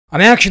I'm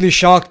actually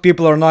shocked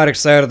people are not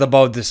excited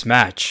about this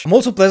match. I'm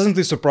also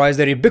pleasantly surprised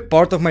that a big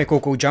part of my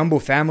Coco Jumbo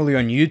family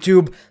on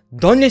YouTube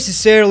don't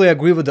necessarily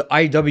agree with the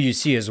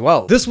IWC as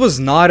well. This was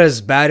not as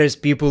bad as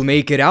people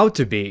make it out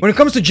to be. When it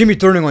comes to Jimmy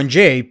turning on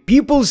Jay,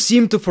 people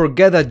seem to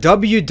forget that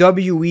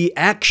WWE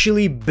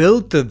actually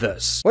built to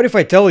this. What if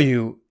I tell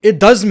you, it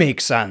does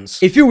make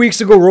sense? A few weeks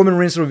ago, Roman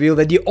Reigns revealed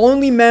that the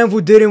only man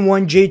who didn't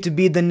want Jay to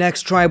be the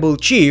next tribal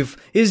chief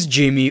is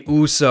Jimmy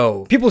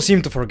Uso. People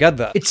seem to forget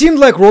that. It seemed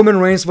like Roman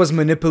Reigns was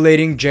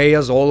manipulating Jay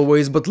as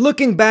always, but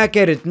looking back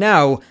at it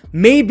now,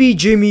 maybe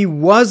Jimmy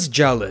was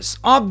jealous.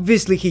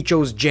 Obviously he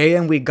chose Jay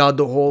and we got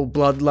the whole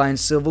bloodline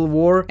civil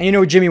war, and you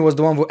know Jimmy was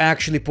the one who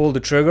actually pulled the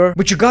trigger.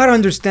 But you gotta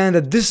understand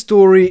that this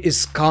story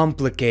is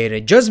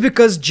complicated. Just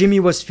because Jimmy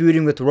was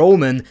feuding with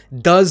Roman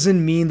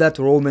doesn't mean that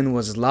Roman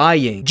was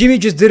lying. Jimmy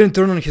just didn't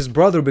turn on his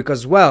brother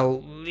because,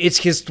 well, it's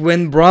his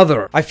twin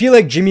brother. I feel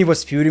like Jimmy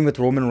was feuding with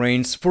Roman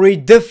Reigns for a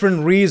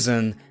different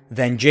reason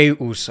than Jey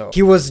Uso.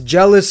 He was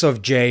jealous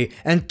of Jay,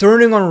 and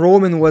turning on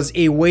Roman was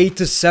a way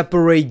to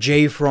separate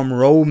Jay from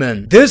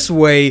Roman. This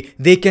way,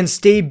 they can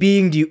stay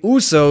being the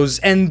Usos,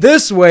 and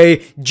this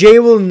way, Jay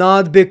will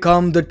not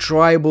become the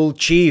tribal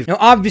chief. Now,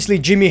 obviously,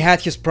 Jimmy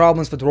had his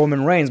problems with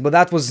Roman Reigns, but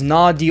that was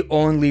not the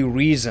only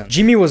reason.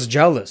 Jimmy was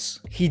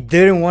jealous. He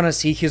didn't want to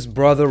see his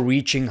brother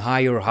reaching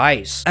higher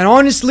heights. And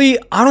honestly,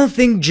 I don't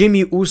think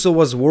Jimmy Uso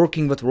was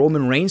working with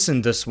Roman Reigns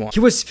in this one. He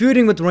was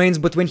feuding with Reigns,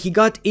 but when he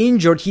got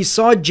injured, he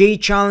saw Jay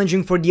challenging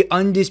for the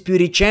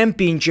Undisputed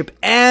Championship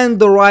and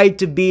the right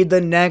to be the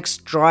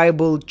next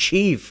tribal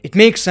chief. It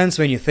makes sense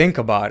when you think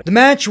about it. The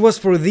match was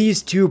for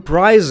these two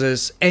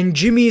prizes, and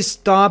Jimmy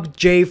stopped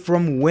Jay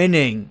from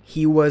winning.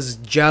 He was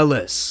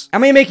jealous.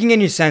 Am I making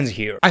any sense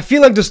here? I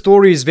feel like the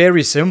story is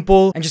very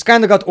simple and just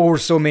kinda got over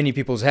so many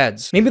people's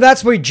heads. Maybe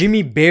that's why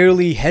Jimmy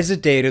barely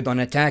hesitated on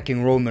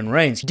attacking Roman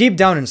Reigns. Deep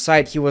down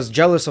inside, he was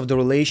jealous of the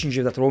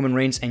relationship that Roman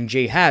Reigns and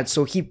Jay had,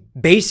 so he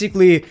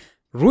basically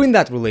ruined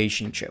that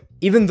relationship.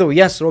 Even though,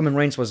 yes, Roman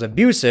Reigns was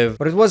abusive,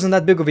 but it wasn't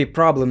that big of a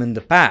problem in the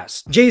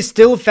past. Jay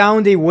still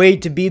found a way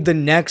to be the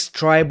next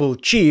tribal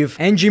chief,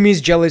 and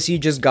Jimmy's jealousy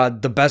just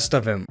got the best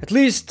of him. At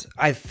least,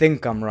 I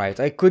think I'm right.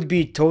 I could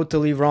be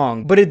totally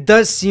wrong, but it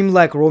does seem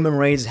like Roman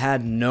Reigns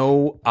had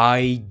no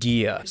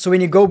idea. So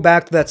when you go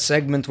back to that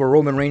segment where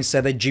Roman Reigns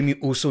said that Jimmy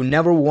Uso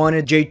never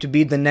wanted Jay to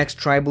be the next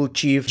tribal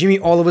chief, Jimmy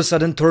all of a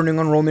sudden turning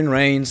on Roman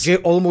Reigns, Jay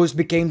almost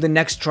became the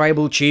next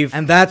tribal chief,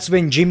 and that's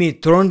when Jimmy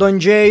turned on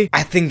Jay.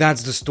 I think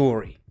that's the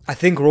story. I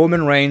think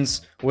Roman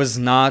Reigns was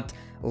not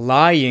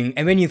lying,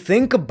 and when you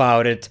think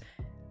about it,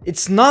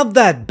 it's not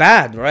that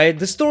bad, right?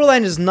 The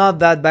storyline is not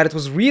that bad. It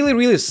was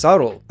really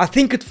subtle. I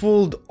think it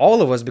fooled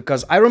all of us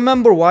because I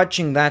remember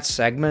watching that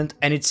segment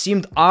and it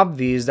seemed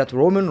obvious that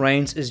Roman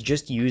Reigns is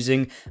just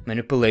using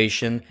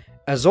manipulation.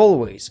 As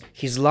always,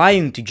 he's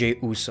lying to Jey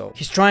Uso.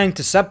 He's trying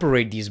to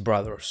separate these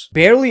brothers.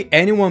 Barely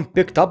anyone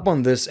picked up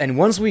on this, and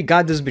once we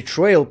got this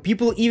betrayal,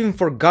 people even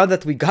forgot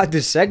that we got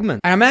this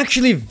segment. And I'm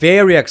actually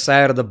very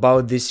excited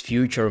about this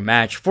future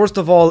match. First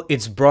of all,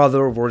 it's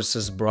brother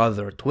versus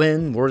brother,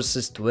 twin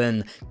versus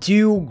twin.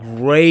 Two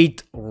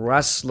great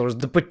wrestlers.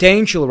 The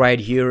potential right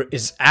here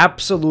is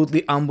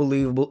absolutely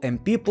unbelievable,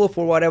 and people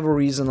for whatever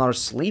reason are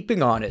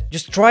sleeping on it.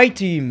 Just try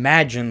to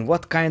imagine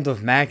what kind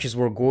of matches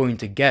we're going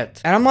to get.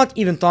 And I'm not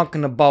even talking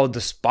about the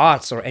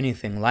spots or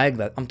anything like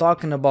that. I'm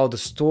talking about the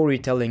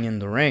storytelling in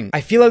the ring. I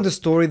feel like the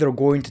story they're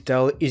going to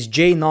tell is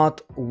Jay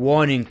not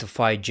wanting to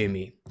fight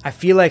Jimmy. I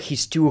feel like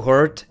he's too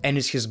hurt and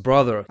it's his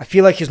brother. I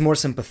feel like he's more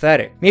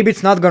sympathetic. Maybe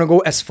it's not gonna go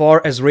as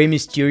far as Rey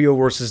Mysterio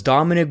versus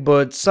Dominic,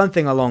 but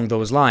something along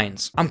those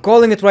lines. I'm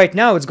calling it right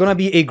now. It's gonna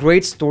be a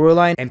great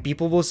storyline and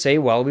people will say,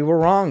 well, we were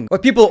wrong.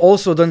 But people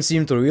also don't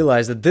seem to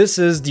realize that this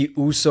is the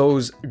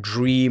Usos'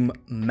 dream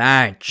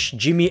match.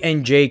 Jimmy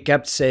and Jay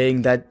kept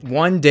saying that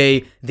one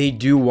day they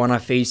do wanna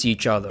face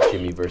each other.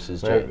 Jimmy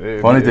versus Jay.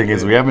 Funny thing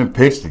is we haven't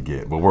pitched it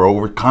yet, but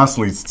we're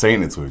constantly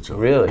saying it to each other.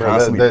 Really?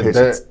 Constantly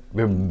pitching.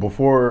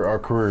 Before our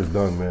career is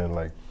done, man,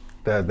 like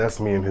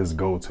that's me and his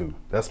go-to.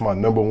 That's my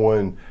number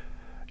one,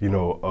 you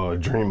know,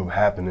 dream of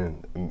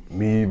happening.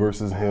 Me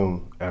versus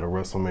him at a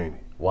WrestleMania.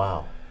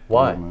 Wow.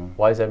 Why?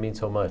 Why does that mean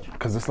so much?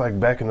 Because it's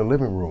like back in the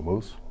living room,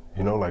 Moose.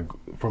 You know, like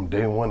from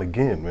day one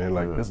again, man.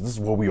 Like this is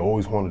what we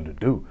always wanted to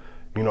do.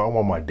 You know, I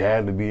want my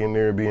dad to be in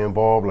there, be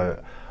involved,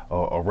 like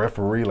a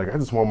referee. Like I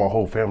just want my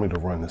whole family to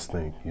run this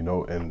thing, you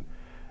know, and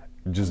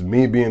just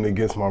me being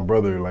against my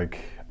brother, like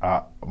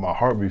my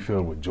heart be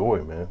filled with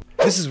joy, man.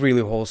 This is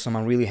really wholesome.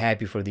 I'm really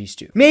happy for these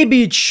two.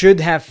 Maybe it should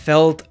have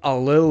felt a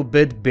little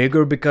bit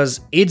bigger because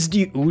it's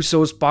the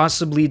Usos,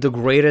 possibly the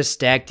greatest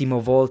tag team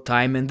of all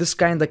time, and this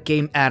kinda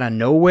came out of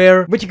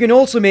nowhere. But you can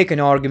also make an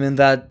argument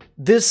that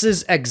this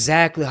is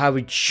exactly how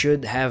it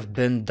should have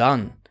been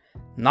done.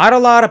 Not a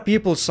lot of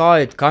people saw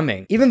it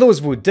coming. Even those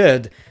who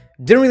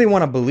didn't really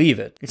want to believe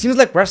it. It seems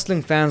like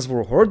wrestling fans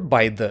were hurt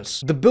by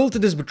this. The build to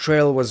this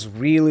betrayal was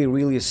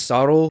really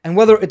subtle, and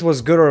whether it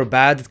was good or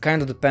bad, it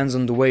kind of depends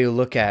on the way you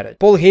look at it.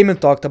 Paul Heyman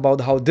talked about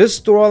how this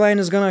storyline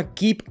is gonna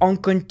keep on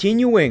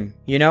continuing,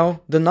 you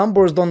know? The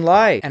numbers don't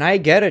lie, and I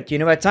get it, you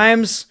know, at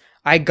times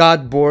I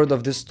got bored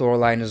of this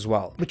storyline as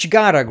well. But you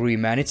gotta agree,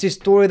 man, it's a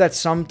story that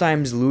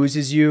sometimes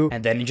loses you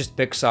and then it just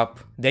picks up.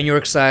 Then you're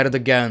excited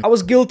again. I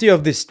was guilty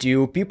of this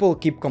too. People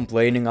keep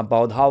complaining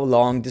about how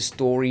long this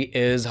story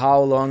is, how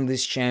long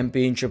this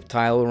championship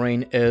title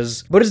reign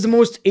is. But it's the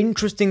most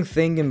interesting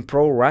thing in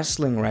pro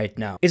wrestling right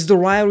now. It's the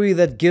rivalry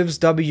that gives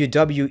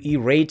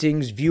WWE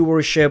ratings,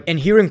 viewership, and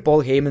hearing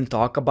Paul Heyman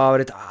talk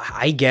about it,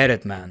 I get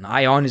it, man.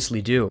 I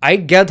honestly do. I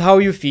get how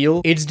you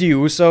feel. It's the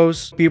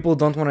Usos. People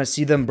don't want to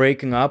see them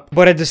breaking up.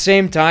 But at the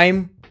same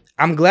time,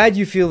 I'm glad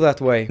you feel that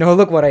way. Now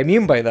look what I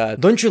mean by that.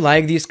 Don't you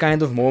like these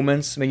kind of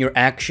moments when you're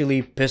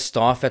actually pissed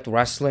off at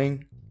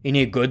wrestling? In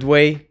a good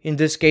way, in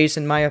this case,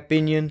 in my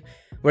opinion.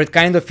 Where it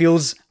kind of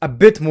feels a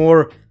bit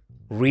more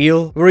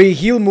real, where a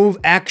heel move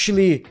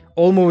actually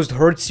almost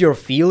hurts your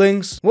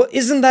feelings. Well,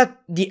 isn't that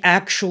the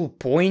actual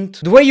point?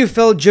 The way you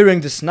felt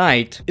during this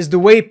night is the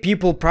way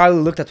people probably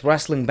looked at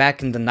wrestling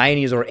back in the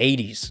 90s or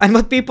 80s. And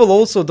what people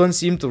also don't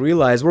seem to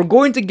realize, we're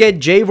going to get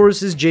Jay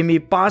versus Jimmy,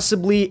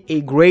 possibly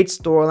a great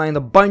storyline, a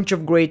bunch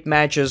of great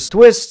matches,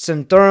 twists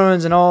and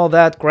turns and all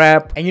that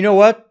crap. And you know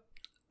what?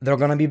 They're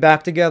gonna be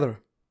back together.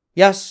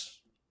 Yes,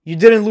 you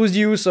didn't lose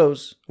the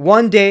Usos.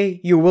 One day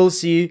you will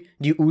see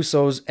the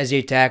Usos as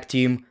a tag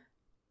team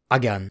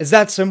again. It's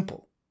that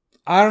simple.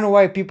 I don't know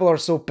why people are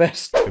so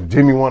pissed. If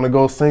Jimmy want to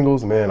go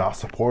singles, man, I'll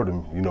support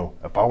him. You know,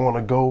 if I want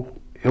to go,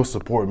 he'll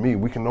support me.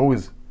 We can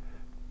always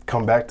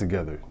come back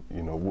together,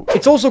 you know.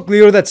 It's also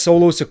clear that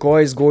Solo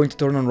Sikoa is going to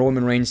turn on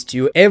Roman Reigns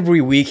too. Every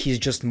week he's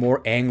just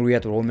more angry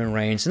at Roman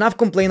Reigns. And I've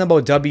complained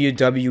about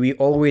WWE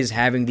always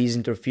having these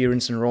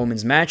interference in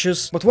Roman's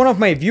matches. But one of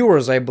my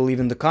viewers, I believe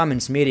in the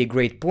comments, made a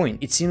great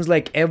point. It seems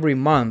like every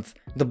month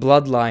the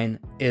bloodline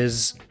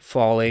is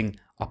falling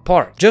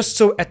apart. Just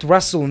so at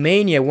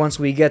WrestleMania, once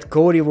we get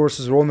Cody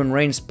versus Roman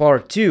Reigns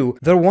Part 2,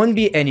 there won't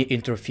be any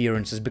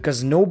interferences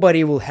because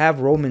nobody will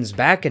have Roman's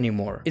back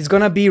anymore. It's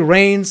gonna be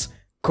Reigns,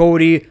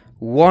 Cody,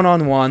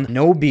 one-on-one,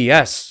 no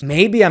BS.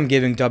 Maybe I'm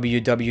giving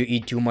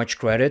WWE too much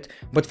credit,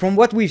 but from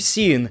what we've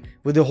seen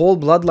with the whole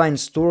Bloodline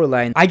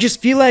storyline, I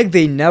just feel like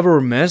they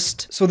never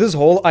missed. So this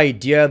whole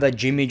idea that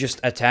Jimmy just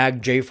attacked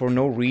Jay for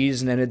no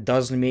reason and it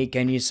doesn't make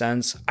any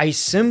sense, I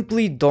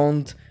simply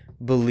don't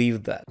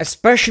believe that,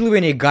 especially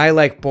when a guy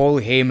like Paul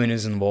Heyman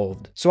is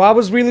involved. So I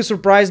was really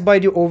surprised by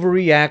the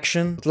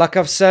overreaction. But like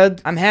I've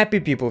said, I'm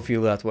happy people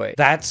feel that way.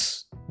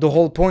 That's the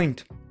whole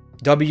point.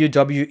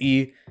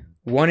 WWE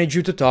wanted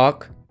you to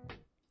talk,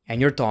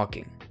 and you're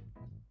talking.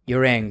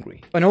 You're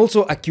angry. And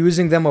also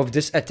accusing them of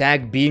this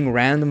attack being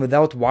random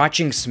without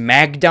watching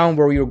SmackDown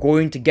where you're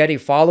going to get a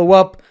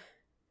follow-up.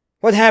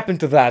 What happened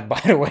to that, by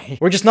the way?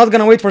 We're just not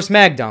gonna wait for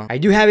SmackDown. I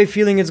do have a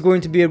feeling it's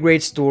going to be a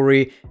great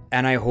story,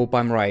 and I hope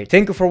I'm right.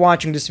 Thank you for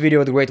watching this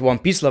video, The Great One.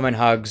 Peace, love, and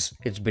hugs.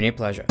 It's been a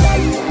pleasure.